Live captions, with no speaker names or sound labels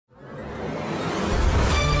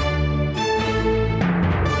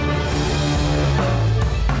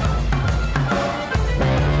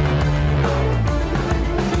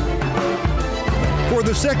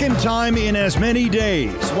second time in as many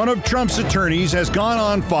days, one of Trump's attorneys has gone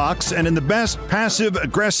on Fox and in the best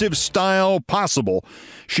passive-aggressive style possible,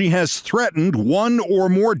 she has threatened one or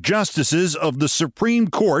more justices of the Supreme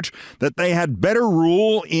Court that they had better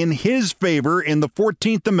rule in his favor in the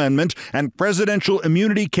 14th Amendment and presidential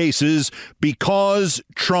immunity cases because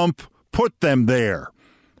Trump put them there.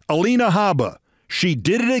 Alina Habba, she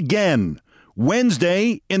did it again.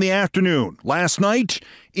 Wednesday in the afternoon, last night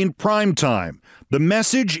in prime time. The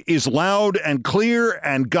message is loud and clear,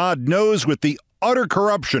 and God knows with the utter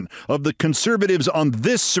corruption of the conservatives on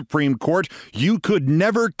this Supreme Court, you could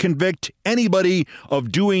never convict anybody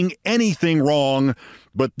of doing anything wrong.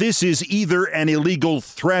 But this is either an illegal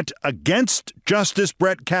threat against Justice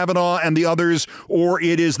Brett Kavanaugh and the others, or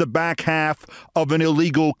it is the back half of an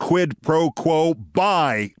illegal quid pro quo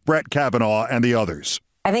by Brett Kavanaugh and the others.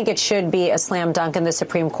 I think it should be a slam dunk in the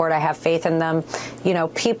Supreme Court. I have faith in them. You know,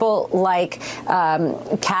 people like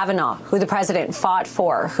Kavanaugh, who the president fought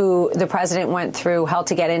for, who the president went through hell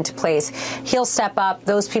to get into place. He'll step up.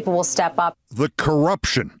 Those people will step up. The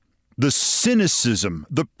corruption, the cynicism,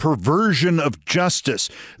 the perversion of justice,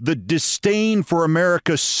 the disdain for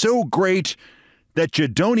America so great that you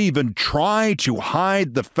don't even try to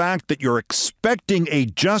hide the fact that you're expecting a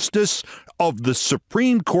justice of the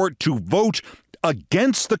Supreme Court to vote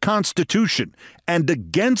against the Constitution and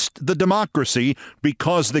against the democracy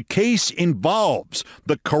because the case involves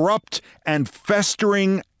the corrupt and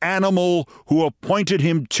festering animal who appointed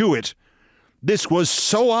him to it. This was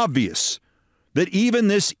so obvious that even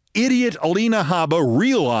this idiot Alina Habba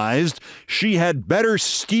realized she had better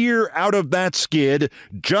steer out of that skid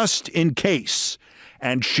just in case.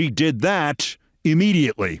 And she did that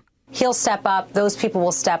immediately. He'll step up. Those people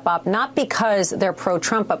will step up, not because they're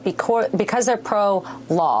pro-Trump, but because they're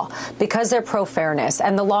pro-law, because they're pro-fairness.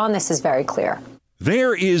 And the law on this is very clear.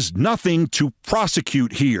 There is nothing to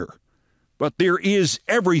prosecute here, but there is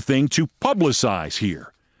everything to publicize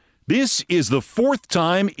here. This is the fourth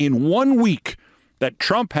time in 1 week that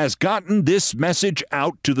Trump has gotten this message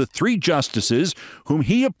out to the three justices whom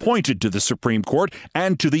he appointed to the Supreme Court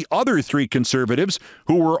and to the other three conservatives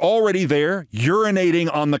who were already there urinating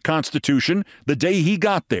on the Constitution the day he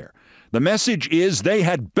got there. The message is they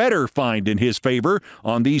had better find in his favor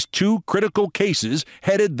on these two critical cases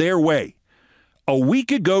headed their way. A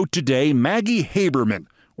week ago today, Maggie Haberman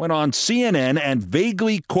went on CNN and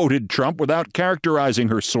vaguely quoted Trump without characterizing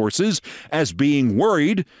her sources as being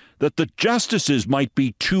worried that the justices might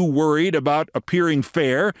be too worried about appearing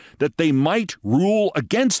fair, that they might rule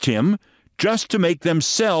against him just to make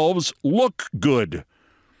themselves look good.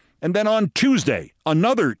 And then on Tuesday,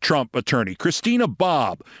 another Trump attorney, Christina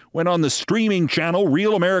Bobb, went on the streaming channel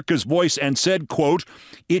Real America's Voice and said, quote,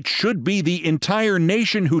 "It should be the entire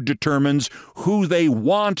nation who determines who they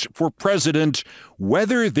want for president,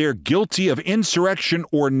 whether they're guilty of insurrection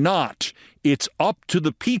or not. It's up to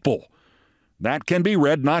the people." That can be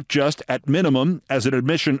read not just at minimum as an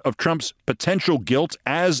admission of Trump's potential guilt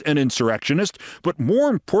as an insurrectionist, but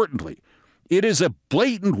more importantly, it is a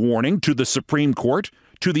blatant warning to the Supreme Court,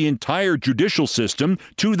 to the entire judicial system,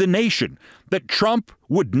 to the nation, that Trump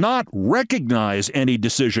would not recognize any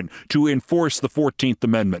decision to enforce the 14th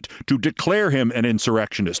Amendment, to declare him an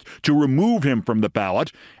insurrectionist, to remove him from the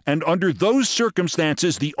ballot. And under those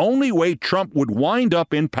circumstances, the only way Trump would wind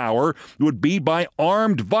up in power would be by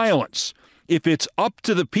armed violence. If it's up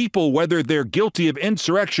to the people whether they're guilty of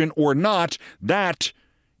insurrection or not, that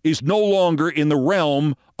is no longer in the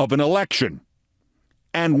realm of an election.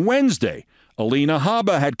 And Wednesday, Alina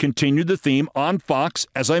Habba had continued the theme on Fox,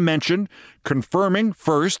 as I mentioned, confirming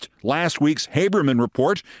first last week's Haberman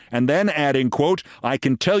report and then adding, quote, "I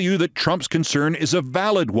can tell you that Trump's concern is a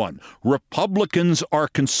valid one. Republicans are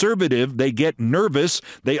conservative. They get nervous.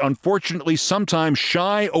 They unfortunately sometimes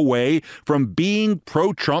shy away from being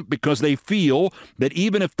pro-Trump because they feel that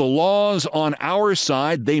even if the law's on our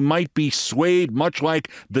side, they might be swayed much like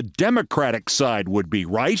the Democratic side would be,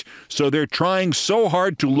 right? So they're trying so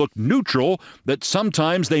hard to look neutral that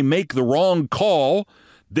sometimes they make the wrong call.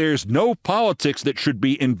 There's no politics that should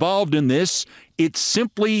be involved in this. It's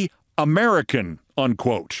simply American,"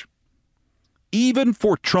 unquote. Even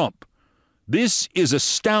for Trump, this is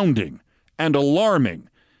astounding and alarming,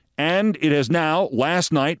 and it has now,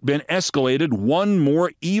 last night, been escalated one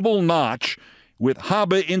more evil notch with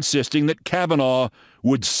Habba insisting that Kavanaugh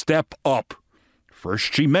would step up.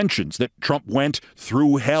 First, she mentions that Trump went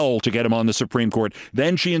through hell to get him on the Supreme Court.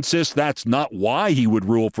 Then she insists that's not why he would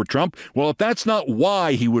rule for Trump. Well, if that's not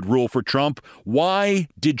why he would rule for Trump, why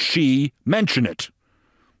did she mention it?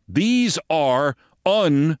 These are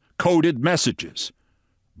uncoded messages.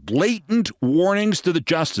 blatant warnings to the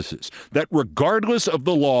justices that regardless of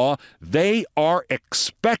the law, they are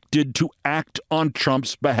expected to act on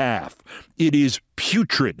Trump's behalf. It is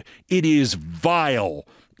putrid. It is vile.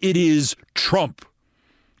 It is Trump.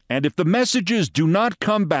 And if the messages do not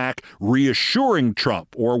come back reassuring Trump,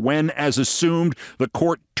 or when, as assumed, the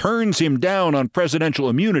court turns him down on presidential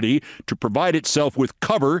immunity to provide itself with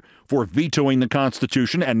cover for vetoing the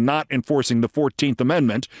Constitution and not enforcing the 14th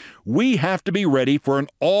Amendment, we have to be ready for an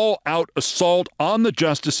all-out assault on the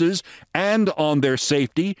justices and on their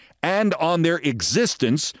safety and on their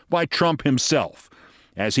existence by Trump himself,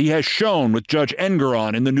 as he has shown with Judge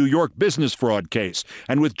Engoron in the New York business fraud case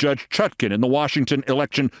and with Judge Chutkan in the Washington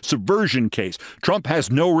election subversion case. Trump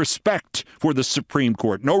has no respect for the Supreme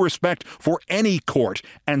Court, no respect for any court,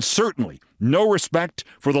 and certainly no respect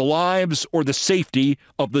for the lives or the safety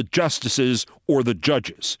of the justices or the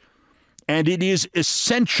judges. And it is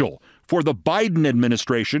essential for the Biden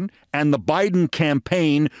administration and the Biden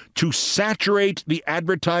campaign to saturate the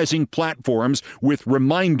advertising platforms with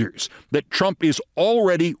reminders that Trump is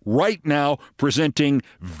already right now presenting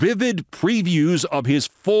vivid previews of his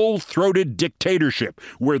full-throated dictatorship,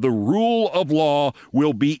 where the rule of law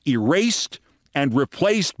will be erased and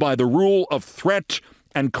replaced by the rule of threat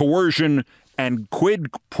and coercion and quid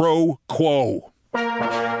pro quo.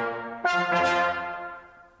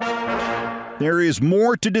 There is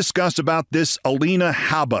more to discuss about this Alina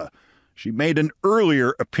Habba. She made an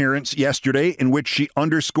earlier appearance yesterday in which she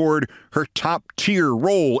underscored her top-tier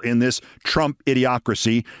role in this Trump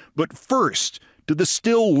idiocracy. But first, to the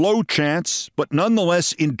still low chance, but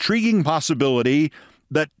nonetheless intriguing possibility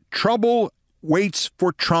that trouble waits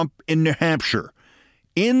for Trump in New Hampshire.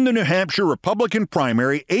 In the New Hampshire Republican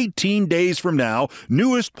primary, 18 days from now,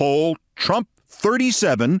 newest poll, Trump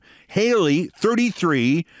 37, Haley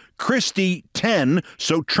 33, Christie 10,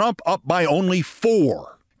 so Trump up by only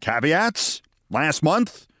 4. Caveats? Last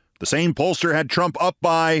month, the same pollster had Trump up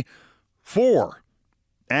by 4.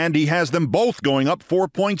 And he has them both going up 4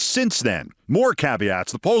 points since then. More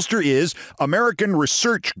caveats. The pollster is American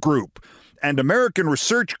Research Group. And American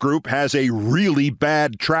Research Group has a really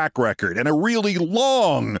bad track record, and a really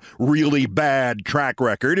long, really bad track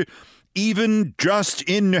record, even just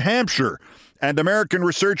in New Hampshire. And American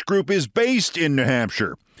Research Group is based in New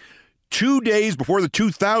Hampshire. 2 days before the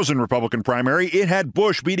 2000 Republican primary, it had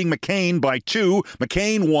Bush beating McCain by 2.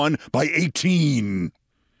 McCain won by 18.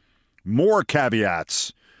 More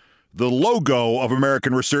caveats. The logo of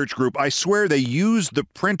American Research Group, I swear they used the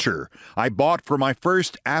printer I bought for my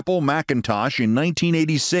first Apple Macintosh in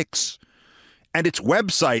 1986. And its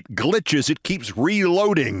website glitches. It keeps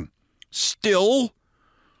reloading. Still,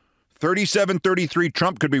 37-33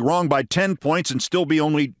 Trump could be wrong by 10 points and still be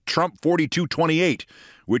only Trump 42-28,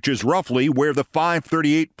 which is roughly where the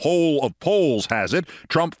 538 poll of polls has it.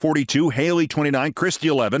 Trump 42, Haley 29, Christie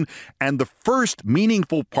 11. And the first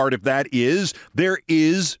meaningful part of that is there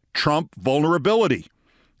is Trump vulnerability.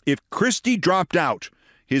 If Christie dropped out,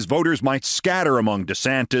 his voters might scatter among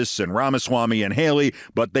DeSantis and Ramaswamy and Haley,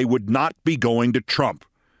 but they would not be going to Trump.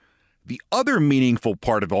 The other meaningful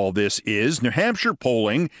part of all this is New Hampshire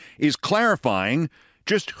polling is clarifying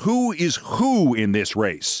just who is who in this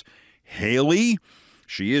race. Haley,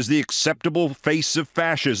 she is the acceptable face of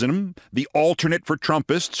fascism, the alternate for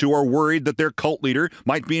Trumpists who are worried that their cult leader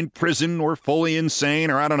might be in prison or fully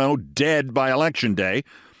insane or, I don't know, dead by Election Day.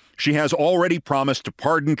 She has already promised to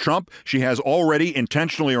pardon Trump. She has already,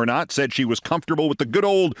 intentionally or not, said she was comfortable with the good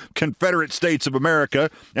old Confederate States of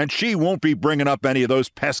America, and she won't be bringing up any of those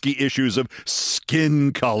pesky issues of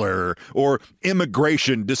skin color or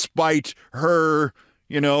immigration, despite her,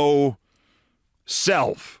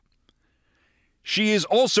 self. She is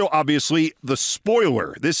also obviously the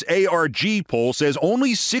spoiler. This ARG poll says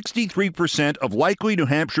only 63% of likely New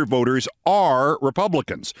Hampshire voters are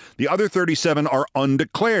Republicans. The other 37 are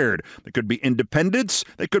undeclared. They could be independents,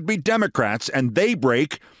 they could be Democrats, and they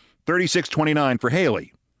break 36-29 for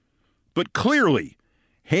Haley. But clearly,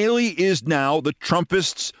 Haley is now the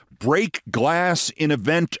Trumpists' break glass in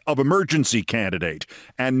event of emergency candidate,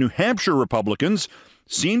 and New Hampshire Republicans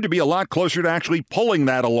seem to be a lot closer to actually pulling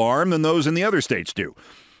that alarm than those in the other states do.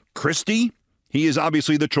 Christie, he is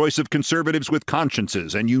obviously the choice of conservatives with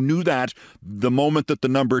consciences, and you knew that the moment that the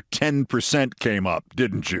number 10% came up,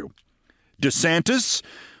 didn't you? DeSantis,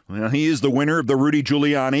 well, he is the winner of the Rudy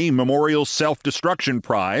Giuliani Memorial Self-Destruction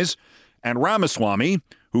Prize, and Ramaswamy,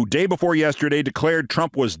 who day before yesterday declared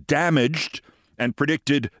Trump was damaged and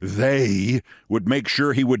predicted they would make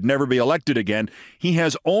sure he would never be elected again, he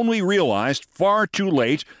has only realized far too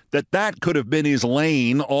late that that could have been his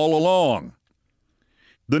lane all along.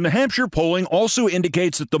 The New Hampshire polling also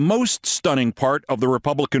indicates that the most stunning part of the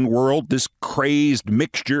Republican world, this crazed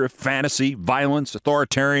mixture of fantasy, violence,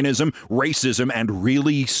 authoritarianism, racism, and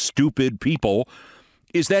really stupid people,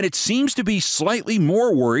 is that it seems to be slightly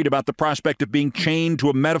more worried about the prospect of being chained to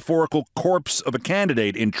a metaphorical corpse of a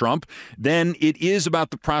candidate in Trump than it is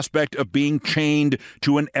about the prospect of being chained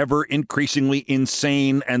to an ever increasingly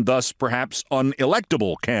insane and thus perhaps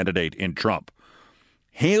unelectable candidate in Trump.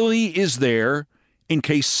 Haley is there in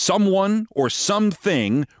case someone or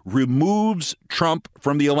something removes Trump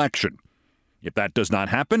from the election. If that does not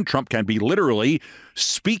happen, Trump can be literally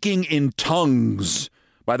speaking in tongues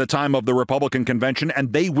by the time of the Republican convention,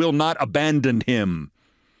 and they will not abandon him.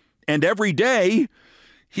 And every day,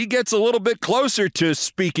 he gets a little bit closer to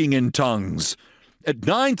speaking in tongues. At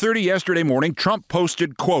 9:30 yesterday morning, Trump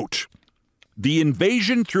posted, quote, "The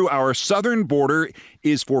invasion through our southern border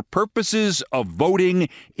is for purposes of voting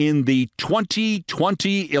in the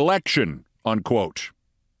 2020 election," unquote.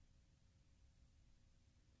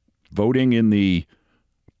 Voting in the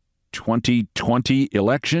 2020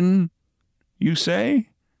 election, you say?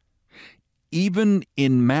 Even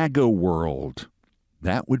in MAGA world,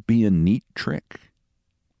 that would be a neat trick.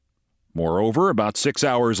 Moreover, about 6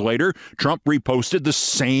 hours later, Trump reposted the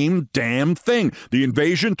same damn thing. The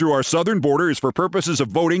invasion through our southern border is for purposes of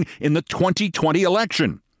voting in the 2020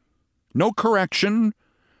 election. No correction,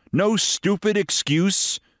 no stupid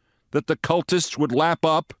excuse that the cultists would lap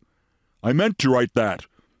up. I meant to write that.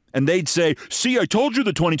 And they'd say, see, I told you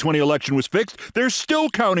the 2020 election was fixed. They're still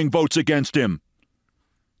counting votes against him.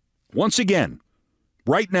 Once again,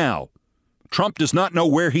 right now, Trump does not know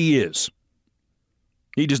where he is.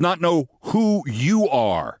 He does not know who you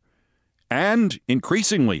are. And,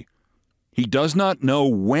 increasingly, he does not know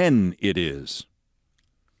when it is.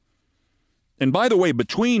 And by the way,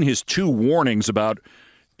 between his two warnings about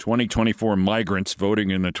 2024 migrants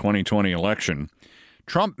voting in the 2020 election,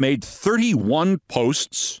 Trump made 31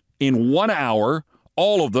 posts in 1 hour,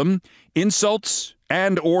 all of them insults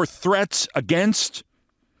and or threats against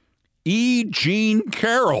E. Jean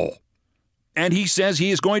Carroll. And he says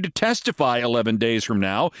he is going to testify 11 days from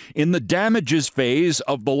now in the damages phase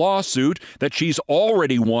of the lawsuit that she's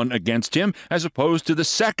already won against him, as opposed to the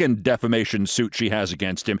second defamation suit she has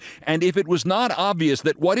against him. And if it was not obvious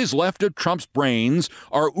that what is left of Trump's brains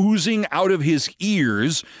are oozing out of his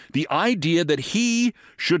ears, the idea that he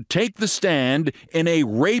should take the stand in a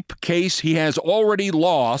rape case he has already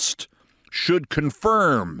lost should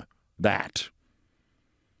confirm that.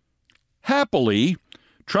 Happily,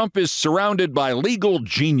 Trump is surrounded by legal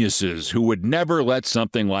geniuses who would never let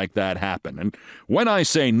something like that happen. And when I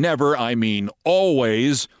say never, I mean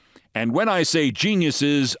always. And when I say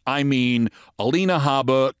geniuses, I mean Alina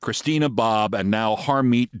Habba, Christina Bobb, and now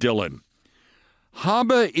Harmeet Dillon.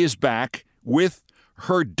 Habba is back with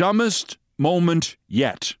her dumbest moment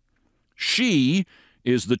yet. She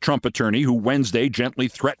is the Trump attorney who Wednesday gently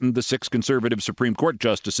threatened the 6 conservative Supreme Court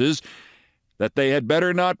justices that they had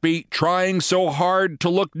better not be trying so hard to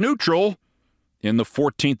look neutral in the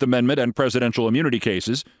 14th Amendment and presidential immunity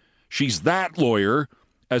cases. She's that lawyer,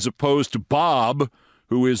 as opposed to Bob,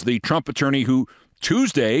 who is the Trump attorney who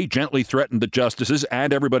Tuesday gently threatened the justices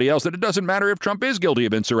and everybody else that it doesn't matter if Trump is guilty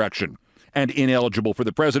of insurrection and ineligible for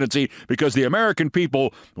the presidency because the American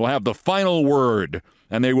people will have the final word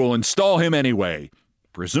and they will install him anyway,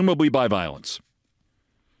 presumably by violence.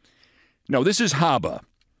 No, this is Habba.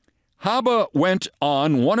 Habba went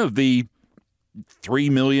on one of the 3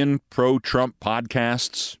 million pro-Trump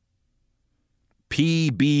podcasts,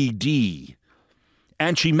 PBD,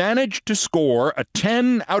 and she managed to score a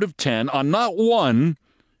 10 out of 10 on not one,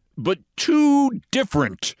 but 2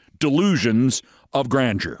 different delusions of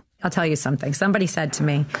grandeur. I'll tell you something. Somebody said to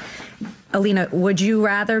me, Alina, would you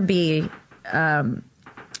rather be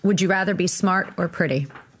smart or pretty?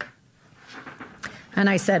 And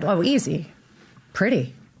I said, oh, easy,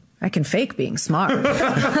 pretty. I can fake being smart.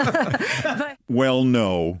 Well,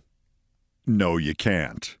 no. No, you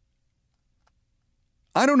can't.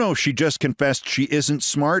 I don't know if she just confessed she isn't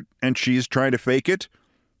smart and she's trying to fake it,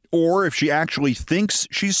 or if she actually thinks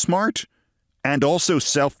she's smart and also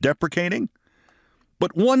self-deprecating.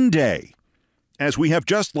 But one day, as we have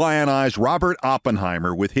just lionized Robert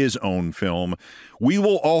Oppenheimer with his own film, we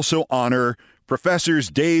will also honor Professors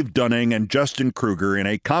Dave Dunning and Justin Kruger in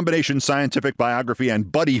a combination scientific biography and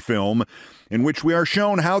buddy film in which we are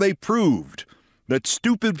shown how they proved that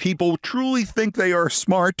stupid people truly think they are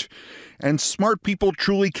smart and smart people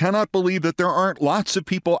truly cannot believe that there aren't lots of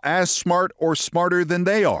people as smart or smarter than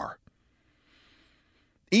they are.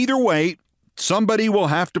 Either way, Somebody will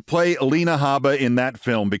have to play Alina Habba in that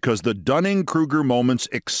film because the Dunning-Kruger moments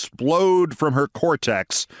explode from her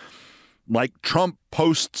cortex like Trump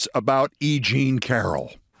posts about E. Jean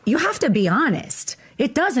Carroll. You have to be honest.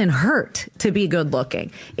 It doesn't hurt to be good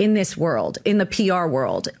looking in this world, in the PR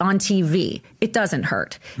world, on TV. It doesn't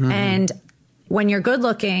hurt. Mm-hmm. And when you're good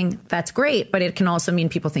looking, that's great, but it can also mean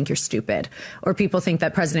people think you're stupid or people think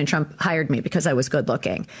that President Trump hired me because I was good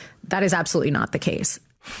looking. That is absolutely not the case.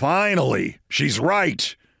 Finally, she's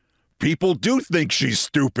right. People do think she's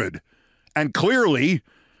stupid. And clearly,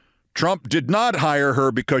 Trump did not hire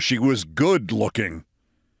her because she was good looking.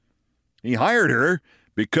 He hired her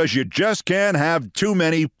because you just can't have too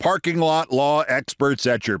many parking lot law experts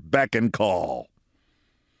at your beck and call.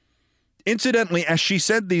 Incidentally, as she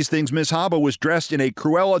said these things, Ms. Habba was dressed in a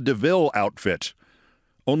Cruella de Vil outfit,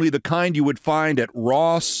 only the kind you would find at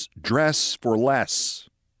Ross Dress for Less.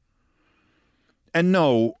 And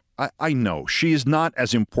no, I know, she is not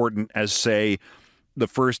as important as, say, the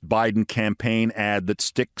first Biden campaign ad that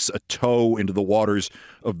sticks a toe into the waters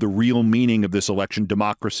of the real meaning of this election,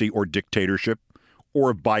 democracy or dictatorship,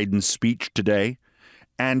 or Biden's speech today.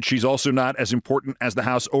 And she's also not as important as the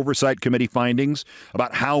House Oversight Committee findings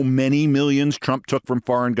about how many millions Trump took from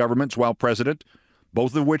foreign governments while president,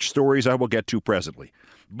 both of which stories I will get to presently.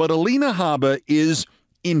 But Alina Habba is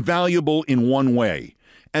invaluable in one way,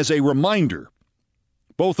 as a reminder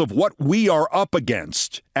both of what we are up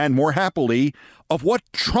against and, more happily, of what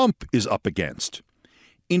Trump is up against.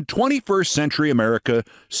 In 21st century America,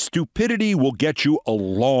 stupidity will get you a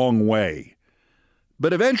long way.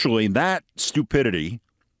 But eventually that stupidity,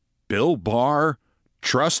 Bill Barr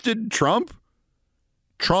trusted Trump?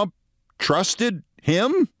 Trump trusted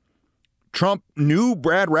him? Trump knew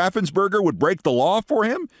Brad Raffensperger would break the law for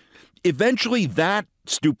him? Eventually that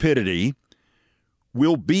stupidity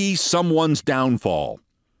will be someone's downfall.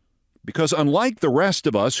 Because unlike the rest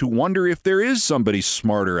of us who wonder if there is somebody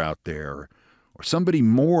smarter out there, or somebody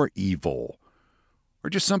more evil, or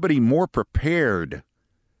just somebody more prepared,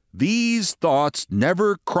 these thoughts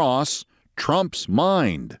never cross Trump's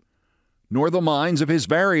mind, nor the minds of his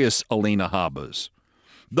various Alina Habbas.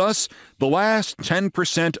 Thus, the last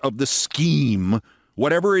 10% of the scheme,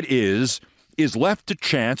 whatever it is left to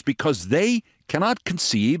chance because they cannot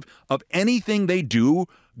conceive of anything they do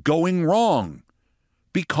going wrong,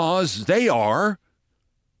 because they are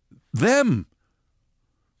them.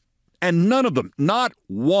 And none of them, not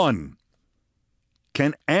one,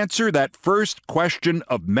 can answer that first question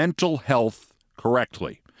of mental health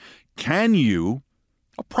correctly. Can you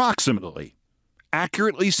approximately,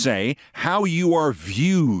 accurately say how you are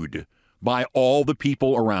viewed by all the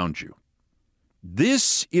people around you?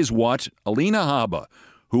 This is what Alina Habba,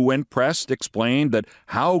 who when pressed explained that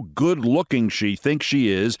how good-looking she thinks she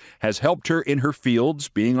is, has helped her in her fields,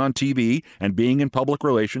 being on TV and being in public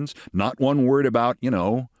relations, not one word about,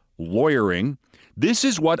 lawyering. This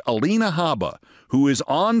is what Alina Habba, who is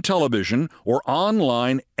on television or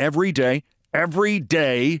online every day,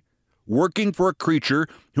 working for a creature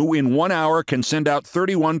who in 1 hour can send out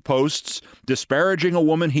 31 posts disparaging a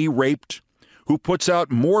woman he raped, who puts out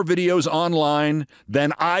more videos online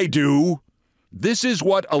than I do. This is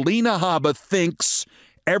what Alina Habba thinks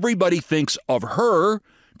everybody thinks of her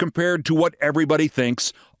compared to what everybody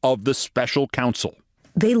thinks of the special counsel.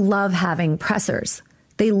 They love having pressers.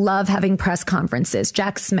 They love having press conferences.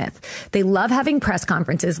 Jack Smith. They love having press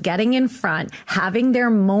conferences, getting in front, having their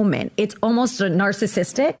moment. It's almost a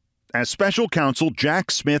narcissistic. As special counsel,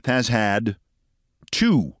 Jack Smith has had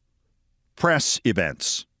 2 press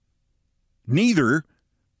events. Neither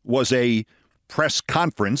was a press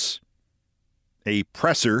conference, a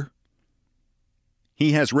presser.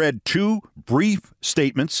 He has read 2 brief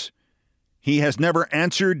statements. He has never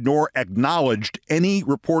answered nor acknowledged any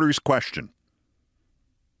reporter's question.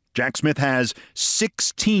 Jack Smith has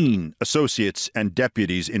 16 associates and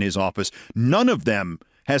deputies in his office. None of them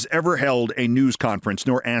has ever held a news conference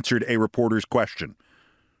nor answered a reporter's question.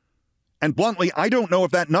 And bluntly, I don't know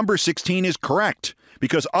if that number 16 is correct,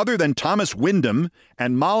 because other than Thomas Wyndham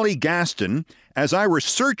and Molly Gaston, as I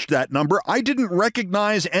researched that number, I didn't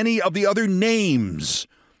recognize any of the other names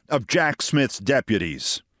of Jack Smith's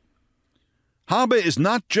deputies. Habba is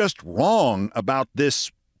not just wrong about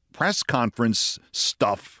this press conference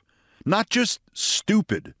stuff, not just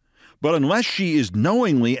stupid, but unless she is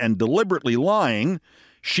knowingly and deliberately lying,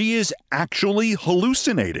 she is actually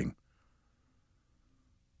hallucinating.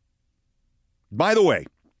 By the way,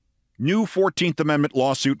 new 14th Amendment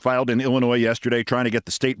lawsuit filed in Illinois yesterday trying to get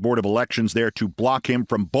the State Board of Elections there to block him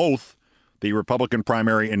from both the Republican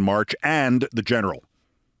primary in March and the general.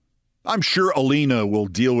 I'm sure Alina will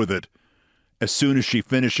deal with it as soon as she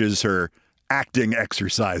finishes her acting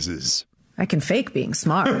exercises. I can fake being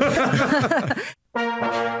smart.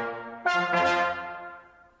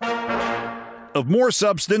 Of more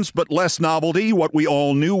substance but less novelty, what we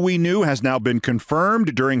all knew we knew has now been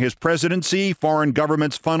confirmed. During his presidency, foreign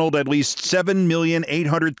governments funneled at least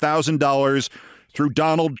 $7,800,000 through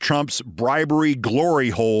Donald Trump's bribery glory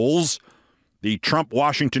holes: the Trump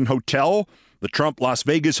Washington Hotel, the Trump Las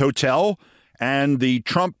Vegas Hotel, and the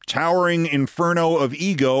Trump towering inferno of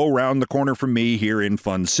ego around the corner from me here in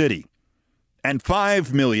Fun City. And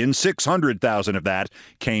 $5,600,000 of that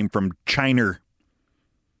came from China.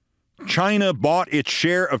 China bought its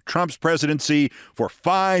share of Trump's presidency for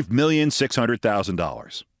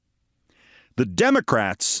 $5,600,000. The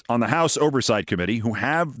Democrats on the House Oversight Committee, who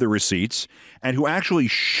have the receipts and who actually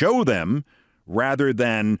show them rather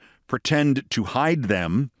than pretend to hide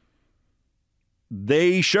them,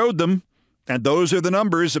 they showed them, and those are the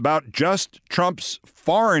numbers about just Trump's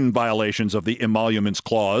foreign violations of the Emoluments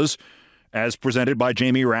Clause, as presented by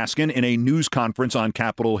Jamie Raskin in a news conference on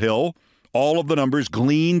Capitol Hill. All of the numbers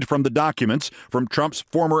gleaned from the documents from Trump's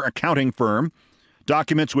former accounting firm,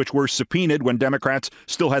 documents which were subpoenaed when Democrats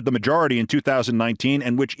still had the majority in 2019,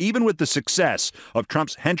 and which, even with the success of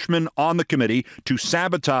Trump's henchmen on the committee to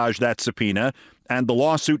sabotage that subpoena and the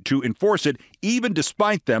lawsuit to enforce it, even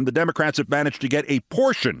despite them, the Democrats have managed to get a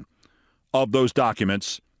portion of those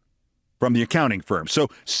documents from the accounting firm. So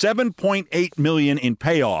 $7.8 million in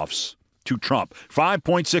payoffs to Trump,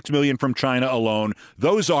 $5.6 million from China alone.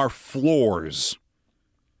 Those are floors.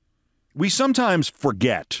 We sometimes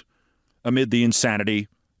forget, amid the insanity,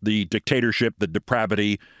 the dictatorship, the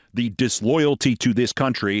depravity, the disloyalty to this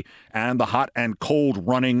country, and the hot and cold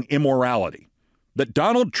running immorality, that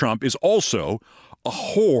Donald Trump is also a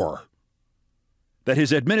whore, that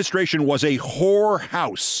his administration was a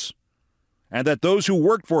whorehouse, and that those who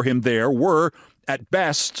worked for him there were, at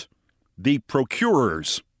best, the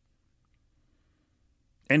procurers.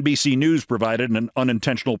 NBC News provided an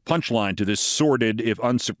unintentional punchline to this sordid, if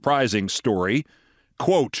unsurprising, story.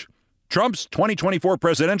 Quote, Trump's 2024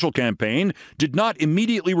 presidential campaign did not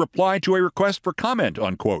immediately reply to a request for comment,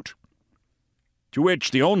 unquote. To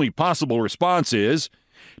which the only possible response is,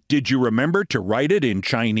 did you remember to write it in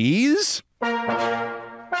Chinese?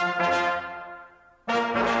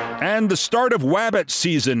 And the start of Wabbit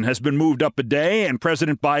season has been moved up a day, and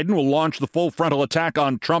President Biden will launch the full frontal attack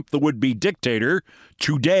on Trump, the would-be dictator,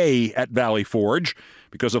 today at Valley Forge.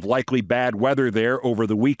 Because of likely bad weather there over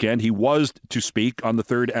the weekend, he was to speak on the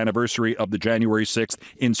third anniversary of the January 6th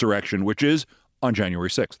insurrection, which is on January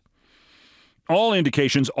 6th. All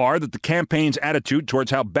indications are that the campaign's attitude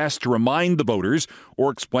towards how best to remind the voters or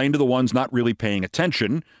explain to the ones not really paying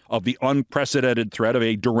attention of the unprecedented threat of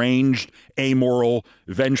a deranged, amoral,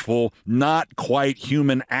 vengeful, not quite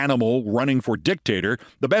human animal running for dictator,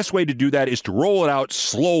 the best way to do that is to roll it out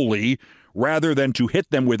slowly rather than to hit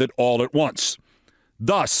them with it all at once.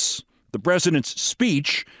 Thus, the president's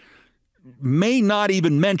speech may not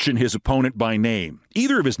even mention his opponent by name,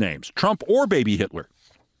 either of his names, Trump or baby Hitler.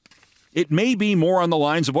 It may be more on the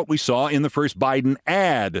lines of what we saw in the first Biden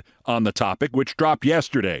ad on the topic, which dropped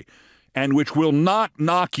yesterday, and which will not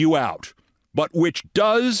knock you out, but which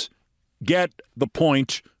does get the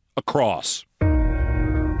point across.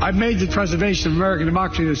 I've made the preservation of American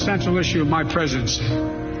democracy the central issue of my presidency.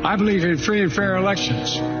 I believe in free and fair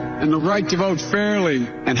elections and the right to vote fairly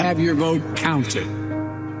and have your vote counted.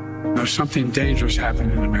 There's something dangerous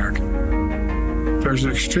happening in America. There's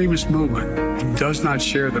an extremist movement that does not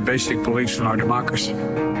share the basic beliefs in our democracy.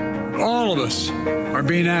 All of us are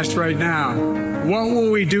being asked right now, what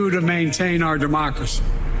will we do to maintain our democracy?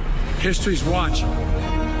 History's watching.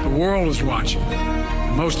 The world is watching.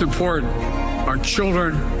 And most important, our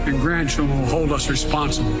children and grandchildren will hold us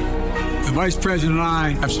responsible. The Vice President and I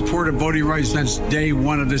have supported voting rights since day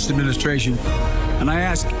one of this administration, and I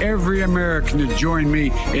ask every American to join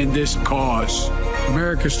me in this cause.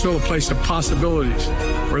 America is still a place of possibilities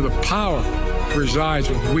where the power resides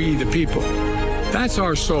with we, the people. That's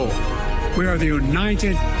our soul. We are the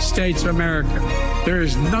United States of America. There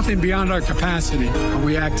is nothing beyond our capacity when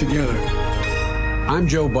we act together. I'm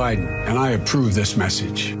Joe Biden, and I approve this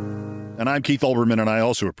message. And I'm Keith Olbermann, and I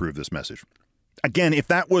also approve this message. Again, if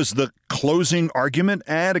that was the closing argument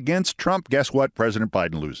ad against Trump, guess what? President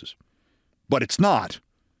Biden loses. But it's not.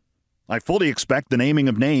 I fully expect the naming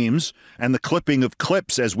of names and the clipping of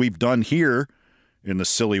clips, as we've done here in the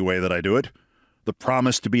silly way that I do it. The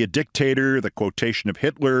promise to be a dictator, the quotation of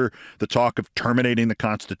Hitler, the talk of terminating the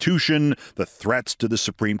Constitution, the threats to the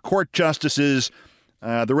Supreme Court justices.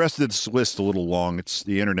 The rest of this list is a little long. It's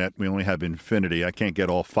the internet. We only have infinity. I can't get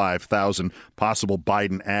all 5,000 possible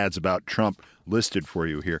Biden ads about Trump listed for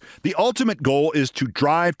you here. The ultimate goal is to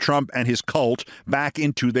drive Trump and his cult back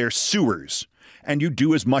into their sewers, and you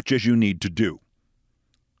do as much as you need to do.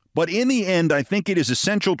 But in the end, I think it is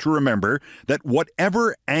essential to remember that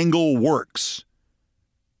whatever angle works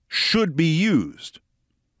should be used.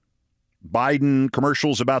 Biden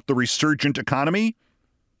commercials about the resurgent economy,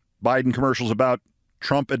 Biden commercials about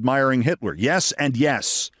Trump admiring Hitler. Yes and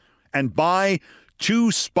yes. And buy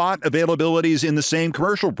 2 spot availabilities in the same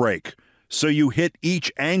commercial break, so you hit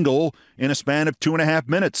each angle in a span of 2.5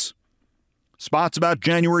 minutes. Spots about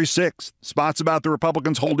January 6th, spots about the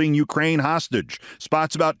Republicans holding Ukraine hostage,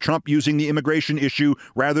 spots about Trump using the immigration issue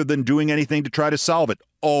rather than doing anything to try to solve it.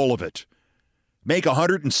 All of it. Make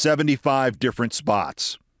 175 different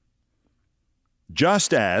spots.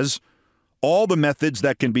 Just as all the methods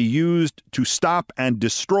that can be used to stop and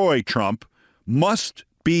destroy Trump must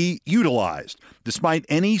be utilized, despite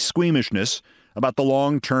any squeamishness about the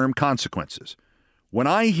long-term consequences. When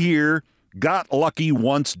I hear got lucky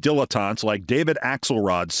once dilettantes like David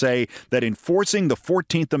Axelrod say that enforcing the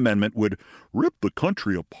 14th Amendment would rip the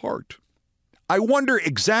country apart, I wonder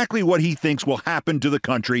exactly what he thinks will happen to the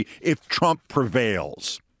country if Trump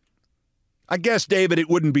prevails. I guess, David, it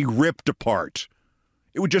wouldn't be ripped apart.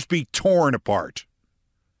 It would just be torn apart.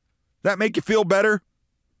 That make you feel better?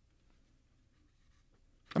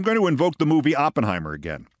 I'm going to invoke the movie Oppenheimer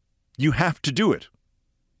again. You have to do it.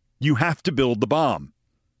 You have to build the bomb.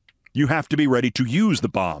 You have to be ready to use the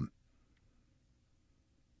bomb.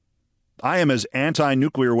 I am as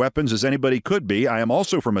anti-nuclear weapons as anybody could be. I am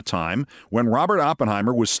also from a time when Robert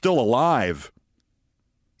Oppenheimer was still alive.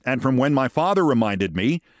 And from when my father reminded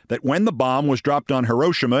me that when the bomb was dropped on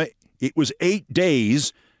Hiroshima, it was 8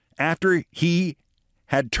 days after he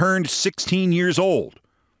had turned 16 years old.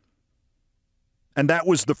 And that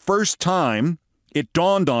was the first time it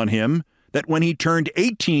dawned on him that when he turned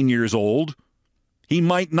 18 years old, he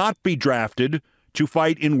might not be drafted to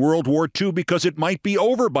fight in World War II because it might be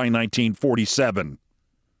over by 1947.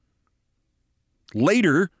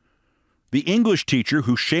 Later, the English teacher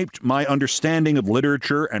who shaped my understanding of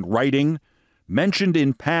literature and writing mentioned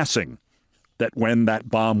in passing that when that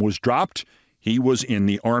bomb was dropped, he was in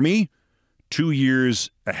the Army, 2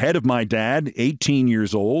 years ahead of my dad, 18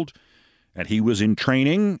 years old, and he was in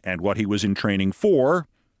training, and what he was in training for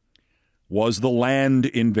was the land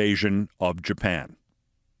invasion of Japan.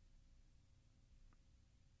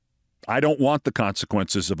 I don't want the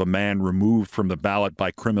consequences of a man removed from the ballot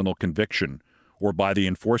by criminal conviction or by the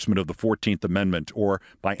enforcement of the 14th Amendment or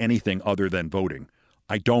by anything other than voting.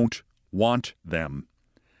 I don't want them,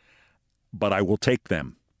 but I will take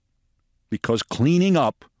them because cleaning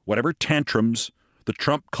up whatever tantrums the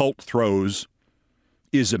Trump cult throws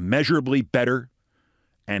is immeasurably better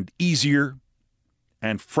and easier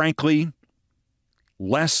and, frankly,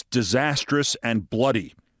 less disastrous and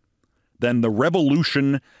bloody than the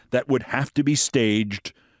revolution that would have to be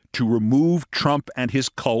staged to remove Trump and his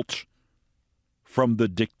cult from the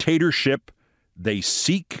dictatorship they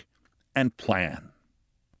seek and plan.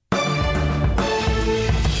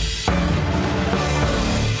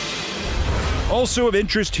 Also of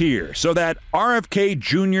interest here, so that RFK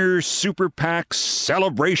Jr. Super PAC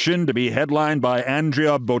celebration to be headlined by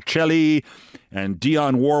Andrea Bocelli and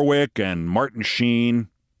Dionne Warwick and Martin Sheen.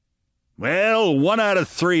 Well, 1 out of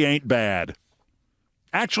 3 ain't bad.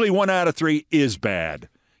 Actually, 1 out of 3 is bad.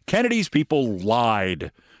 Kennedy's people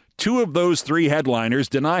lied. 2 of those 3 headliners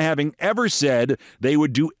deny having ever said they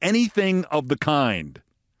would do anything of the kind.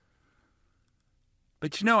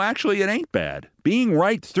 But, actually, it ain't bad. Being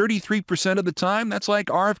right 33% of the time, that's like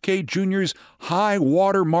RFK Jr.'s high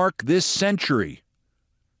water mark this century.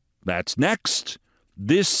 That's next.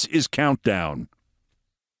 This is Countdown.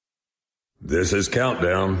 This is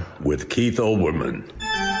Countdown with Keith Olbermann.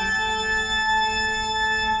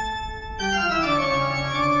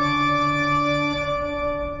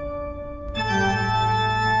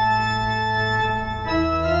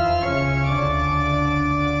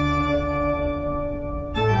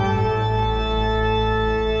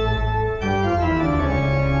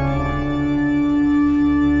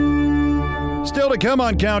 Still to come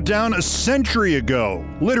on Countdown, a century ago,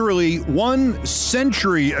 literally 1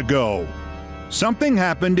 century ago, something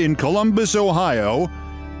happened in Columbus, Ohio,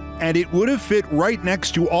 and it would have fit right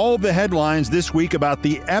next to all the headlines this week about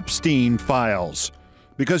the Epstein files,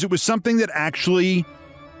 because it was something that actually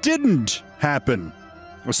didn't happen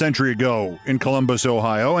a century ago in Columbus,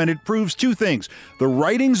 Ohio, and it proves 2 things. The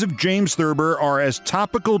writings of James Thurber are as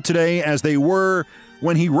topical today as they were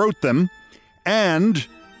when he wrote them, and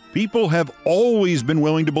People have always been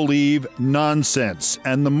willing to believe nonsense,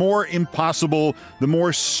 and the more impossible, the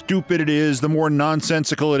more stupid it is, the more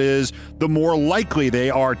nonsensical it is, the more likely they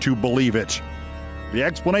are to believe it. The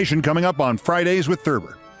explanation coming up on Fridays with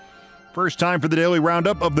Thurber. First time for the daily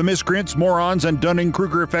roundup of the miscreants, morons, and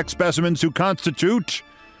Dunning-Kruger effect specimens who constitute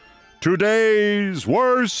today's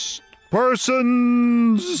worst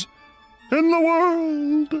persons in the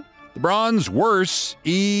world. The bronze worse,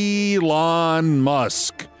 Elon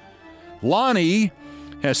Musk. Lonnie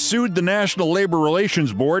has sued the National Labor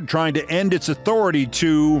Relations Board, trying to end its authority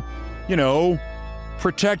to,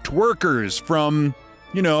 protect workers from,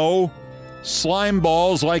 slime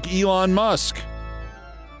balls like Elon Musk.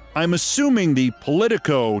 I'm assuming the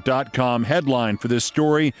Politico.com headline for this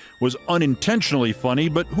story was unintentionally funny,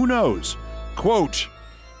 but who knows? Quote,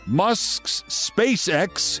 Musk's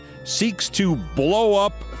SpaceX seeks to blow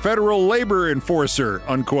up federal labor enforcer,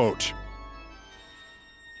 unquote.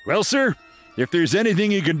 Well, sir, if there's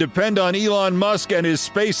anything you can depend on Elon Musk and his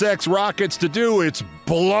SpaceX rockets to do, it's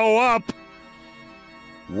blow up.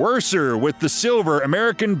 Worser with the silver,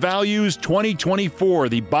 American Values 2024,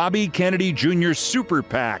 the Bobby Kennedy Jr. Super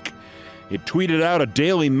PAC. It tweeted out a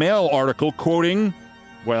Daily Mail article quoting,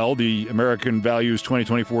 the American Values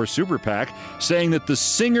 2024 Super PAC, saying that the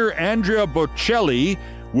singer Andrea Bocelli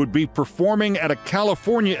would be performing at a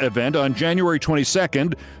California event on January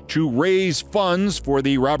 22nd to raise funds for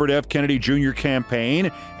the Robert F. Kennedy Jr. campaign,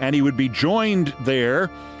 and he would be joined there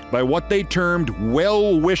by what they termed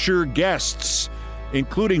well-wisher guests,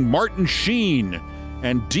 including Martin Sheen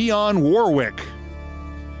and Dionne Warwick.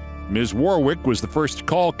 Ms. Warwick was the first to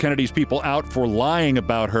call Kennedy's people out for lying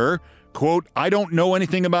about her. Quote, I don't know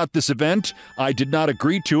anything about this event. I did not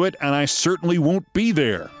agree to it, and I certainly won't be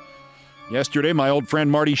there. Yesterday, my old friend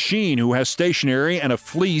Marty Sheen, who has stationery and a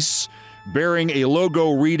fleece bearing a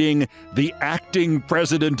logo reading, the acting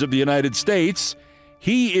president of the United States,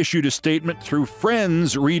 he issued a statement through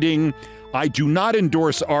friends reading, I do not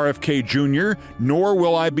endorse RFK Jr., nor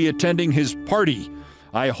will I be attending his party.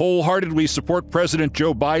 I wholeheartedly support President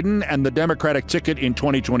Joe Biden and the Democratic ticket in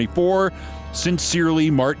 2024. Sincerely,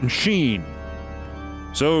 Martin Sheen.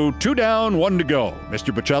 So 2 down, 1 to go,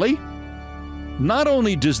 Mr. Bocelli. Not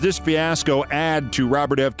only does this fiasco add to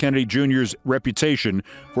Robert F. Kennedy Jr.'s reputation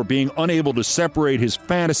for being unable to separate his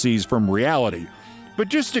fantasies from reality, but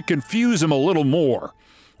just to confuse him a little more,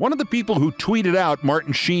 one of the people who tweeted out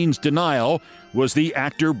Martin Sheen's denial was the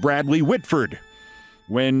actor Bradley Whitford.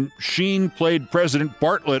 When Sheen played President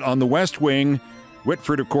Bartlett on The West Wing,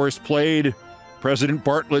 Whitford, of course, played President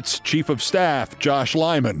Bartlett's chief of staff, Josh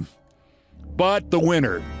Lyman. But the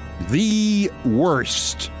winner, the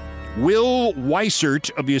worst, Will Weissert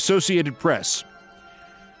of the Associated Press.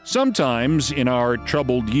 Sometimes in our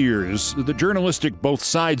troubled years, the journalistic both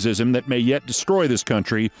sidesism that may yet destroy this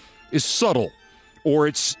country is subtle, or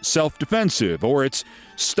it's self-defensive, or it's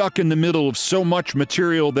stuck in the middle of so much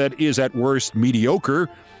material that is at worst mediocre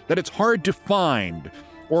that it's hard to find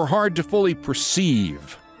or hard to fully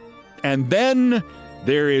perceive. And then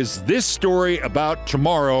there is this story about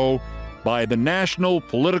tomorrow by the national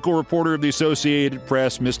political reporter of the Associated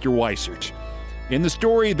Press, Mr. Weissert. In the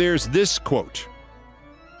story, there's this quote.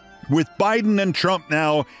 With Biden and Trump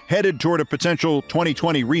now headed toward a potential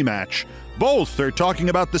 2020 rematch, both are talking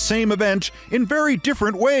about the same event in very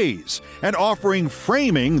different ways and offering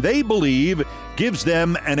framing they believe gives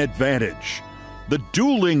them an advantage. The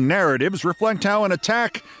dueling narratives reflect how an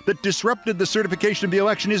attack that disrupted the certification of the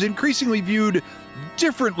election is increasingly viewed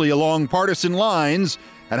differently along partisan lines,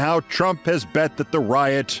 and how Trump has bet that the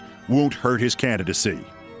riot won't hurt his candidacy.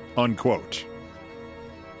 Unquote.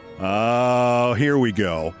 Oh, here we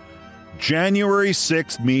go. January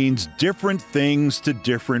 6th means different things to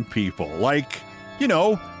different people, like,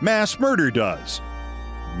 mass murder does.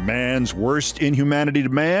 Man's worst inhumanity to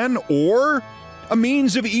man, or a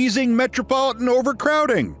means of easing metropolitan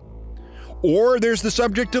overcrowding. Or there's the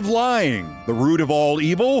subject of lying, the root of all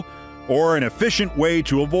evil, or an efficient way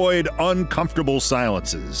to avoid uncomfortable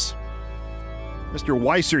silences. Mr.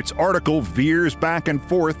 Weissert's article veers back and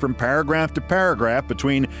forth from paragraph to paragraph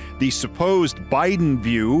between the supposed Biden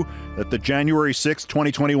view that the January 6,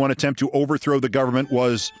 2021 attempt to overthrow the government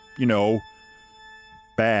was,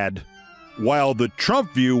 bad, while the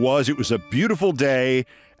Trump view was it was a beautiful day,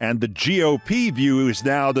 and the GOP view is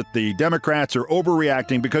now that the Democrats are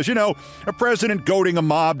overreacting because, a president goading a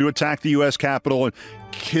mob to attack the U.S. Capitol and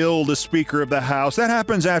kill the Speaker of the House, that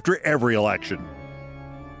happens after every election.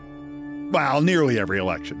 Well, nearly every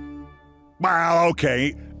election. Well,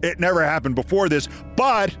 okay, it never happened before this,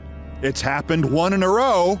 but it's happened one in a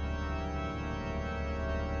row.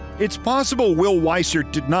 It's possible Will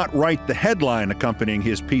Weissert did not write the headline accompanying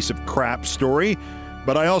his piece of crap story,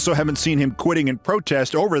 but I also haven't seen him quitting in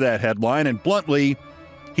protest over that headline, and bluntly,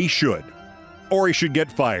 he should. Or he should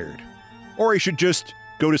get fired. Or he should just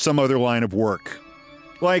go to some other line of work.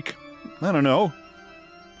 Like, I don't know,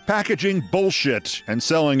 packaging bullshit and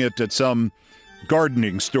selling it at some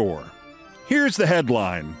gardening store. Here's the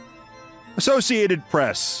headline. Associated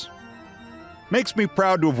Press. Makes me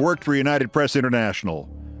proud to have worked for United Press International.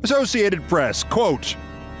 Associated Press, quote,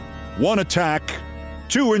 "One attack,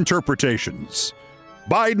 two interpretations.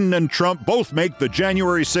 Biden and Trump both make the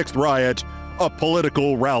January 6th riot a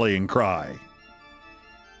political rallying cry."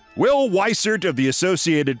 Will Weissert of the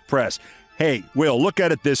Associated Press. Hey, Will, look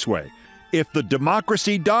at it this way. If the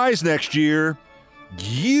democracy dies next year,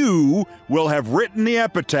 you will have written the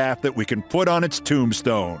epitaph that we can put on its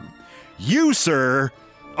tombstone. You, sir,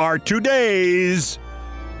 are today's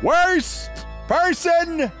worst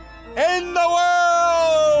person in the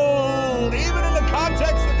world, even in the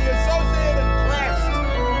context of the Associated Press.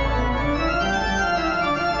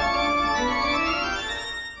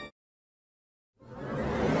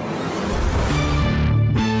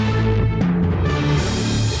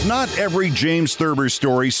 Not every James Thurber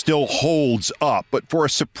story still holds up, but for a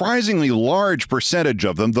surprisingly large percentage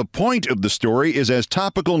of them, the point of the story is as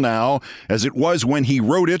topical now as it was when he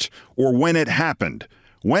wrote it or when it happened.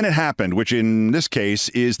 When it happened, which in this case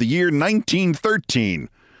is the year 1913.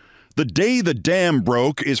 The Day the Dam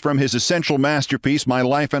Broke is from his essential masterpiece, My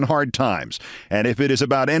Life in Hard Times. And if it is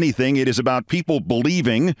about anything, it is about people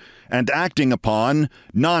believing and acting upon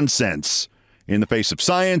nonsense. In the face of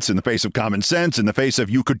science, in the face of common sense, in the face of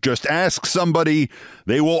you could just ask somebody,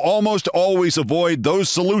 they will almost always avoid those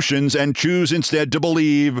solutions and choose instead to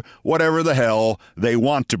believe whatever the hell they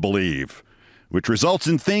want to believe. Which results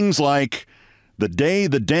in things like The Day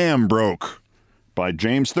the Dam Broke by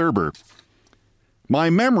James Thurber. My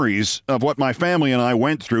memories of what my family and I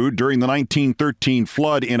went through during the 1913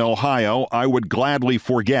 flood in Ohio I would gladly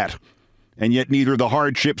forget. And yet neither the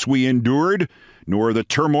hardships we endured nor the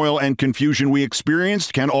turmoil and confusion we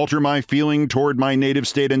experienced can alter my feeling toward my native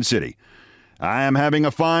state and city. I am having a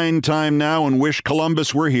fine time now and wish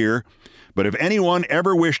Columbus were here, but if anyone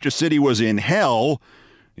ever wished a city was in hell,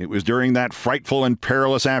 it was during that frightful and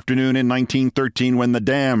perilous afternoon in 1913 when the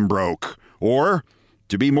dam broke. Or,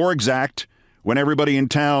 to be more exact, when everybody in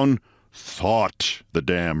town thought the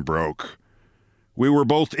dam broke. We were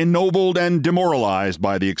both ennobled and demoralized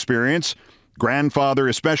by the experience. Grandfather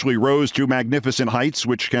especially rose to magnificent heights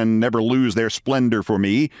which can never lose their splendor for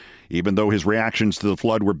me, even though his reactions to the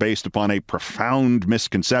flood were based upon a profound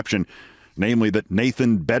misconception, namely that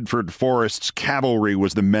Nathan Bedford Forrest's cavalry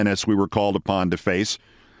was the menace we were called upon to face.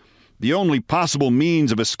 The only possible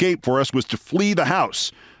means of escape for us was to flee the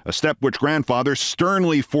house, a step which Grandfather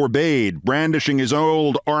sternly forbade, brandishing his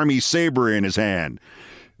old army saber in his hand.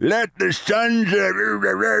 "Let the sons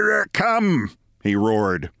come," he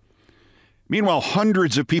roared. Meanwhile,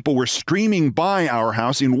 hundreds of people were streaming by our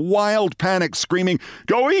house in wild panic, screaming,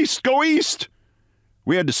 "Go east! Go east!"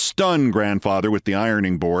 We had to stun Grandfather with the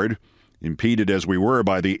ironing board. Impeded as we were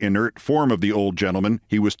by the inert form of the old gentleman,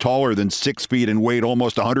 he was taller than 6 feet and weighed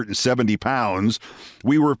almost 170 pounds.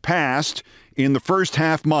 We were passed, in the first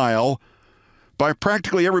half mile, by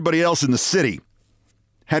practically everybody else in the city.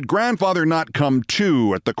 Had Grandfather not come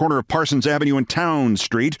to at the corner of Parsons Avenue and Town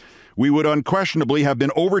Street, we would unquestionably have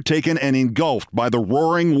been overtaken and engulfed by the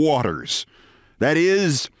roaring waters. That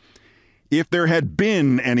is, if there had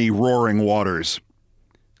been any roaring waters.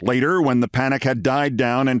 Later, when the panic had died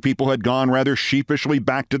down and people had gone rather sheepishly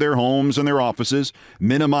back to their homes and their offices,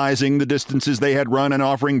 minimizing the distances they had run and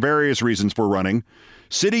offering various reasons for running,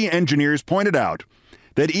 city engineers pointed out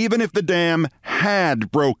that even if the dam had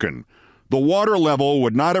broken, the water level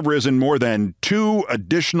would not have risen more than 2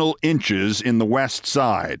 additional inches in the west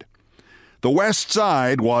side. The west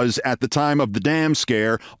side was, at the time of the dam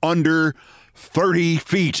scare, under 30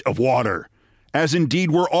 feet of water, as indeed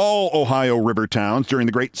were all Ohio river towns during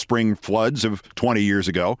the great spring floods of 20 years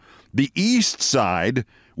ago. The east side,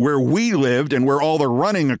 where we lived and where all the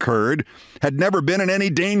running occurred, had never been in any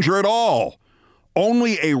danger at all.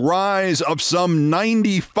 Only a rise of some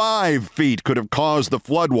 95 feet could have caused the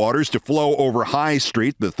floodwaters to flow over High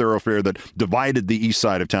Street, the thoroughfare that divided the east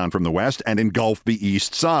side of town from the west, and engulf the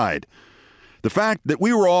east side. The fact that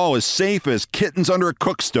we were all as safe as kittens under a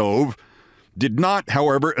cook stove did not,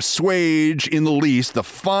 however, assuage in the least the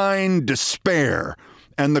fine despair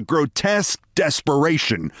and the grotesque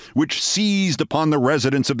desperation which seized upon the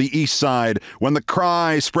residents of the east side when the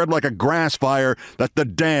cry spread like a grass fire that the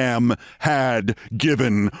dam had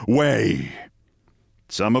given way.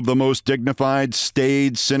 Some of the most dignified,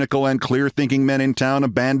 staid, cynical, and clear-thinking men in town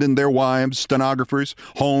abandoned their wives, stenographers,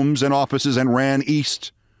 homes, and offices and ran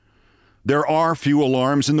east. There are few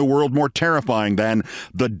alarms in the world more terrifying than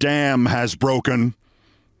 "the dam has broken."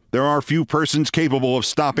 There are few persons capable of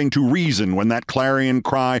stopping to reason when that clarion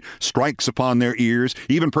cry strikes upon their ears,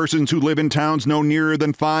 even persons who live in towns no nearer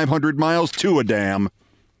than 500 miles to a dam.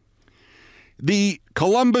 The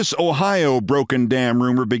Columbus, Ohio broken dam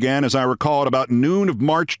rumor began, as I recall, at about noon of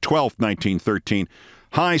March 12, 1913.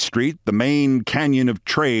 High Street, the main canyon of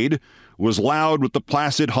trade, was loud with the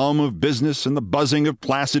placid hum of business and the buzzing of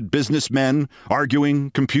placid businessmen,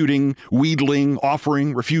 arguing, computing, wheedling,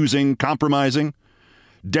 offering, refusing, compromising.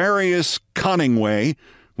 Darius Cunningway,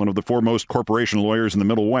 one of the foremost corporation lawyers in the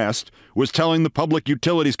Middle West, was telling the Public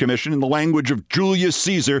Utilities Commission in the language of Julius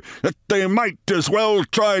Caesar that they might as well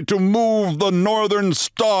try to move the Northern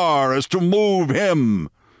Star as to move him.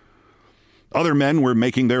 Other men were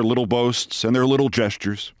making their little boasts and their little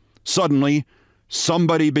gestures. Suddenly,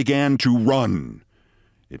 somebody began to run.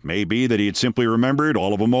 It may be that he had simply remembered,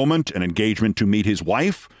 all of a moment, an engagement to meet his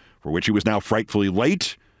wife, for which he was now frightfully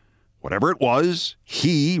late. Whatever it was,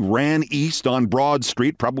 he ran east on Broad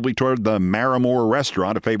Street, probably toward the Maramore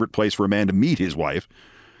restaurant, a favorite place for a man to meet his wife.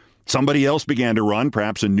 Somebody else began to run,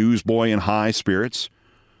 perhaps a newsboy in high spirits.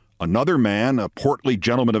 Another man, a portly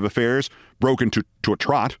gentleman of affairs, broke into a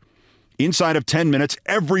trot. Inside of 10 minutes,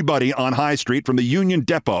 everybody on High Street, from the Union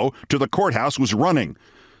Depot to the courthouse, was running.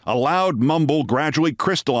 A loud mumble gradually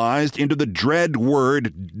crystallized into the dread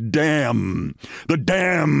word, "dam." The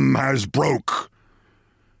dam has broke.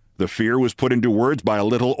 The fear was put into words by a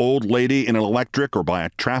little old lady in an electric, or by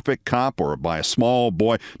a traffic cop, or by a small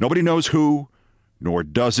boy. Nobody knows who, nor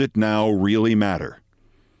does it now really matter.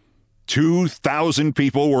 2,000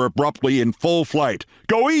 people were abruptly in full flight.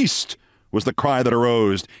 "Go east!" was the cry that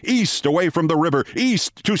arose. "East, away from the river.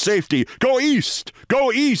 East, to safety. Go east!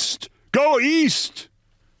 Go east! Go east!"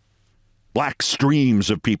 Black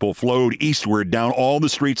streams of people flowed eastward down all the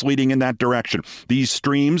streets leading in that direction. These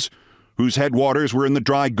streams, whose headwaters were in the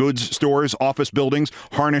dry goods stores, office buildings,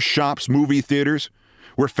 harness shops, movie theaters,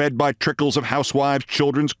 were fed by trickles of housewives,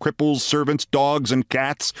 children, cripples, servants, dogs, and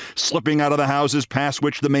cats, slipping out of the houses past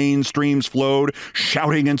which the main streams flowed,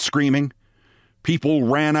 shouting and screaming. People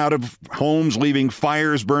ran out of homes, leaving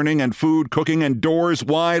fires burning and food cooking and doors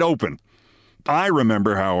wide open. I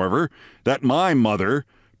remember, however, that my mother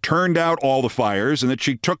turned out all the fires and that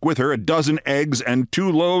she took with her a dozen eggs and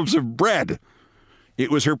 2 loaves of bread. It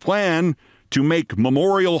was her plan to make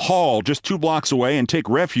Memorial Hall just 2 blocks away and take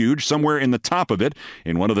refuge somewhere in the top of it,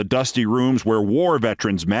 in one of the dusty rooms where war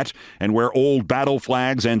veterans met and where old battle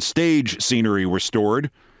flags and stage scenery were stored.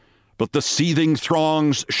 But the seething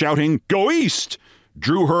throngs shouting, "Go east!"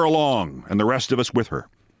 drew her along, and the rest of us with her.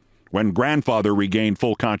 When grandfather regained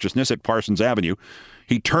full consciousness at Parsons Avenue,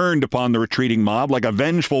 he turned upon the retreating mob like a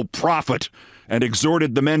vengeful prophet and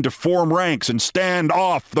exhorted the men to form ranks and stand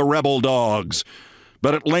off the rebel dogs.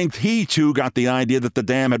 But at length he, too, got the idea that the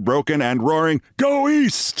dam had broken, and roaring, "Go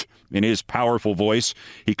east!" in his powerful voice,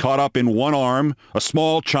 he caught up in one arm a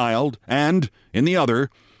small child and, in the other,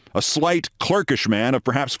 a slight, clerkish man of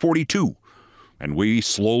perhaps 42, and we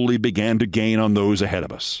slowly began to gain on those ahead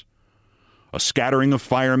of us. A scattering of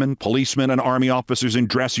firemen, policemen, and army officers in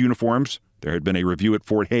dress uniforms — there had been a review at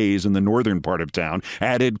Fort Hays in the northern part of town —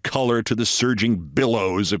 added color to the surging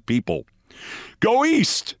billows of people. "Go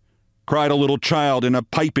east!" cried a little child in a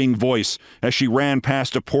piping voice as she ran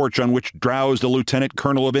past a porch on which drowsed a lieutenant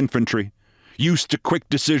colonel of infantry. Used to quick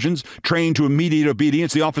decisions, trained to immediate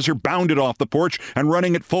obedience, the officer bounded off the porch and,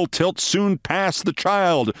 running at full tilt, soon passed the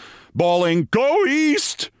child, bawling, "Go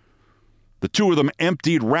east!" The 2 of them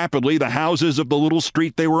emptied rapidly the houses of the little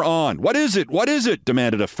street they were on. "What is it? What is it?"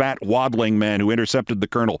 demanded a fat, waddling man who intercepted the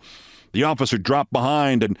colonel. The officer dropped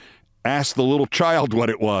behind and asked the little child what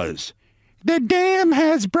it was. "The dam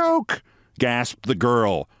has broke," gasped the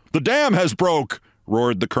girl. "The dam has broke,"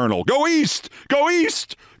 roared the colonel. "Go east! Go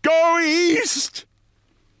east! Go east!"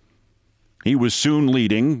 He was soon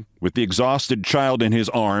leading, with the exhausted child in his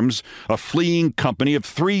arms, a fleeing company of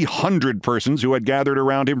 300 persons who had gathered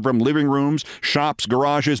around him from living rooms, shops,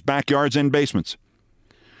 garages, backyards, and basements.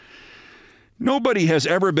 Nobody has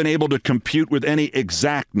ever been able to compute with any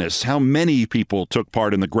exactness how many people took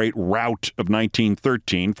part in the great rout of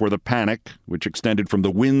 1913, for the panic, which extended from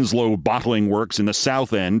the Winslow bottling works in the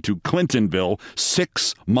South End to Clintonville,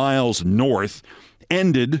 6 miles north,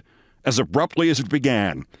 ended as abruptly as it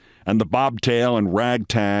began, and the bobtail and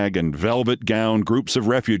ragtag and velvet-gowned groups of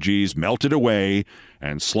refugees melted away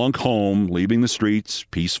and slunk home, leaving the streets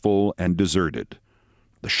peaceful and deserted.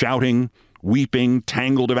 The shouting, weeping,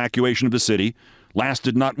 tangled evacuation of the city,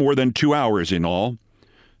 lasted not more than 2 hours in all.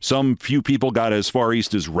 Some few people got as far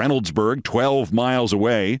east as Reynoldsburg, 12 miles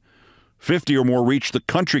away. 50 or more reached the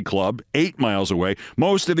country club, 8 miles away.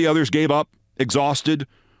 Most of the others gave up, exhausted,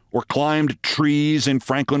 or climbed trees in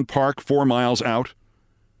Franklin Park 4 miles out.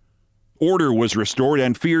 Order was restored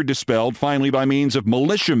and fear dispelled, finally by means of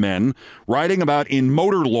militiamen riding about in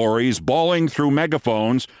motor lorries, bawling through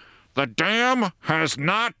megaphones, "The dam has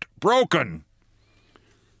not broken."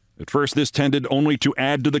 At first, this tended only to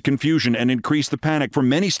add to the confusion and increase the panic, for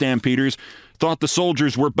many stampeders thought the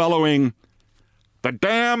soldiers were bellowing, "The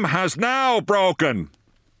dam has now broken,"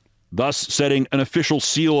 thus setting an official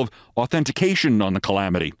seal of authentication on the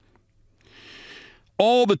calamity.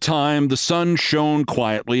 All the time, the sun shone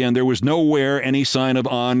quietly, and there was nowhere any sign of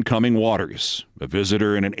oncoming waters. A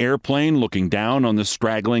visitor in an airplane looking down on the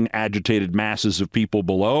straggling, agitated masses of people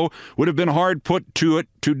below would have been hard put to it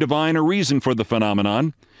to divine a reason for the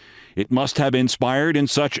phenomenon. It must have inspired in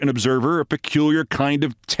such an observer a peculiar kind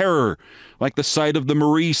of terror, like the sight of the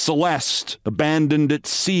Marie Celeste, abandoned at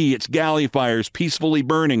sea, its galley fires peacefully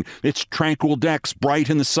burning, its tranquil decks bright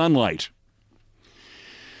in the sunlight.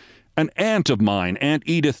 An aunt of mine, Aunt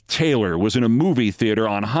Edith Taylor, was in a movie theater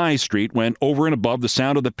on High Street when, over and above the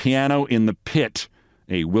sound of the piano in the pit,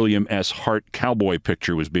 a William S. Hart cowboy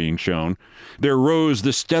picture was being shown, there rose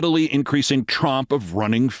the steadily increasing tromp of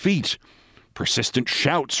running feet. Persistent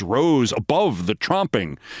shouts rose above the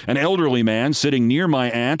tromping. An elderly man sitting near my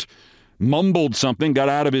aunt mumbled something, got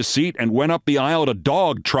out of his seat, and went up the aisle at a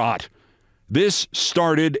dog trot. This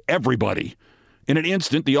started everybody. In an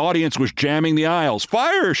instant, the audience was jamming the aisles.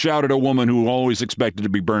 "Fire!" shouted a woman who always expected to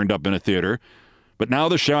be burned up in a theater. But now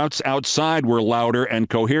the shouts outside were louder and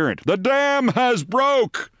coherent. "The dam has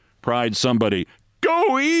broke!" cried somebody.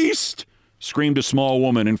 "Go east!" screamed a small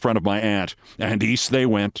woman in front of my aunt. And east they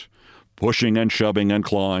went, pushing and shoving and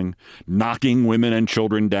clawing, knocking women and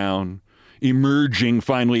children down, emerging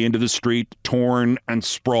finally into the street, torn and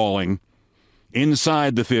sprawling.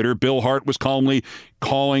 Inside the theater, Bill Hart was calmly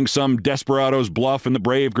calling some desperado's bluff, and the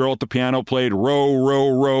brave girl at the piano played "Row, Row,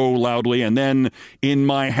 Row" loudly, and then "In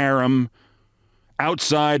My Harem."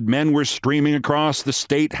 Outside, men were streaming across the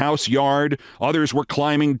State House yard. Others were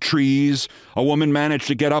climbing trees. A woman managed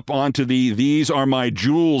to get up onto the "These Are My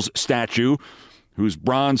Jewels" statue, whose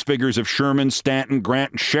bronze figures of Sherman, Stanton,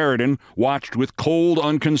 Grant, and Sheridan watched with cold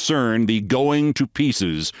unconcern the going to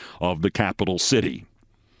pieces of the capital city.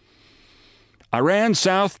 I ran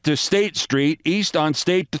south to State Street, east on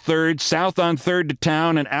State to 3rd, south on 3rd to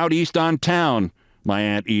Town, and out east on Town, my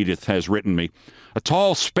Aunt Edith has written me. A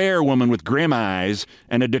tall, spare woman with grim eyes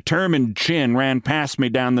and a determined chin ran past me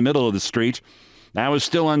down the middle of the street. I was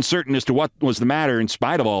still uncertain as to what was the matter in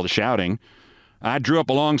spite of all the shouting. I drew up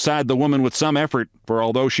alongside the woman with some effort, for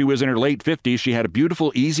although she was in her late 50s, she had a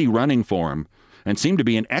beautiful, easy running form and seemed to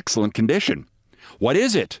be in excellent condition. "What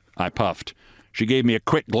is it?" I puffed. She gave me a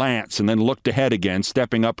quick glance and then looked ahead again,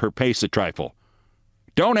 stepping up her pace a trifle.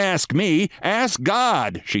 "Don't ask me, ask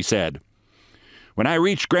God," she said. When I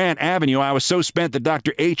reached Grant Avenue, I was so spent that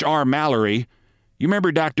Dr. H.R. Mallory, you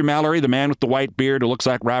remember Dr. Mallory, the man with the white beard who looks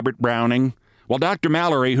like Robert Browning? Well, Dr.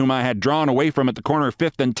 Mallory, whom I had drawn away from at the corner of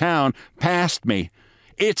 5th and Town, passed me.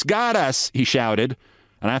 "It's got us," he shouted,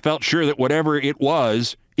 and I felt sure that whatever it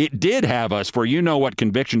was, it did have us, for you know what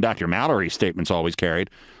conviction Dr. Mallory's statements always carried.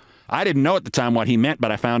 I didn't know at the time what he meant,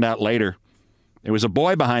 but I found out later. There was a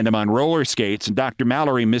boy behind him on roller skates, and Dr.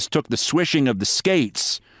 Mallory mistook the swishing of the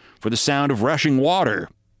skates for the sound of rushing water.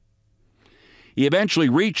 He eventually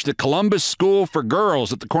reached the Columbus School for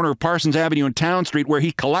Girls at the corner of Parsons Avenue and Town Street, where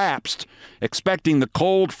he collapsed, expecting the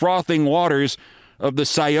cold, frothing waters of the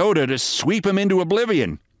Scioto to sweep him into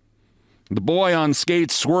oblivion. The boy on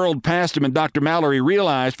skates swirled past him, and Dr. Mallory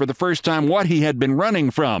realized for the first time what he had been running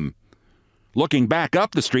from. Looking back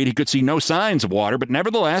up the street, he could see no signs of water, but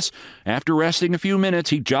nevertheless, after resting a few minutes,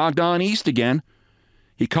 he jogged on east again.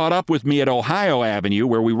 He caught up with me at Ohio Avenue,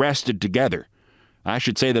 where we rested together. I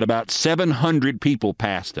should say that about 700 people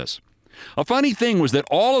passed us. A funny thing was that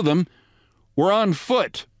all of them were on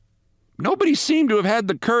foot. Nobody seemed to have had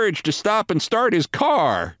the courage to stop and start his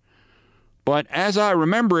car. But as I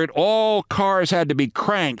remember it, all cars had to be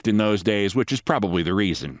cranked in those days, which is probably the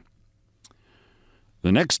reason.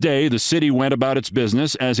 The next day, the city went about its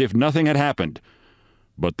business as if nothing had happened.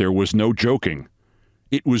 But there was no joking.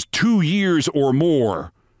 It was 2 years or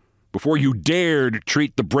more before you dared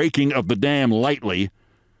treat the breaking of the dam lightly.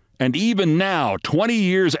 And even now, 20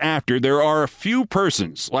 years after, there are a few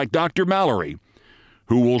persons, like Dr. Mallory,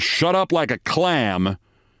 who will shut up like a clam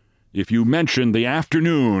if you mention the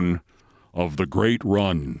afternoon of the Great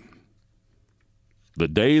Run. The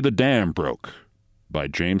Day the Dam Broke by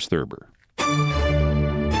James Thurber.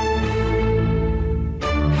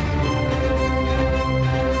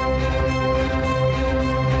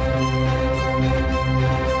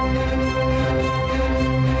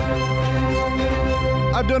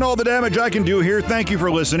 I've done all the damage I can do here. Thank you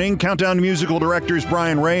for listening. Countdown musical directors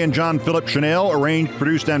Brian Ray and John Philip Chanel arranged,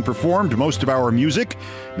 produced, and performed most of our music.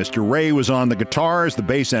 Mr. Ray was on the guitars, the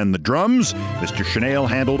bass, and the drums. Mr. Chanel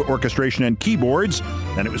handled orchestration and keyboards,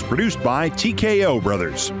 and it was produced by TKO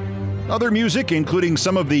Brothers. Other music, including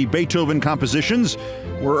some of the Beethoven compositions,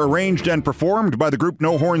 were arranged and performed by the group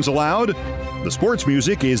No Horns Allowed. The sports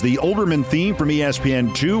music is the Olbermann theme from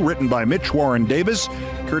ESPN2, written by Mitch Warren Davis,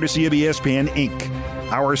 courtesy of ESPN Inc.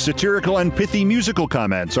 Our satirical and pithy musical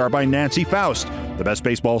comments are by Nancy Faust, the best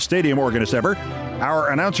baseball stadium organist ever. Our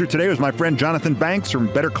announcer today was my friend Jonathan Banks from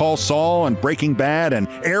Better Call Saul and Breaking Bad and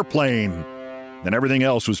Airplane. And everything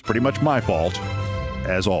else was pretty much my fault,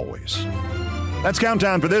 as always. That's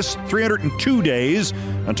Countdown for this 302 days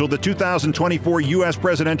until the 2024 U.S.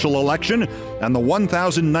 presidential election and the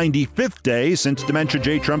 1,095th day since Dementia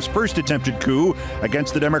J. Trump's first attempted coup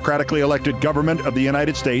against the democratically elected government of the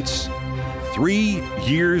United States 3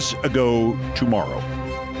 years ago tomorrow.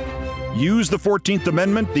 Use the 14th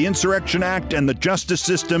Amendment, the Insurrection Act, and the justice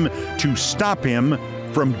system to stop him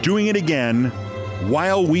from doing it again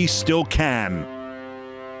while we still can.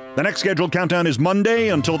 The next scheduled countdown is Monday.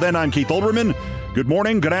 Until then, I'm Keith Olbermann. Good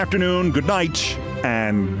morning, good afternoon, good night,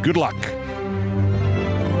 and good luck.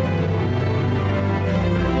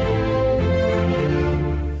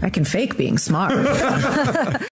 I can fake being smart.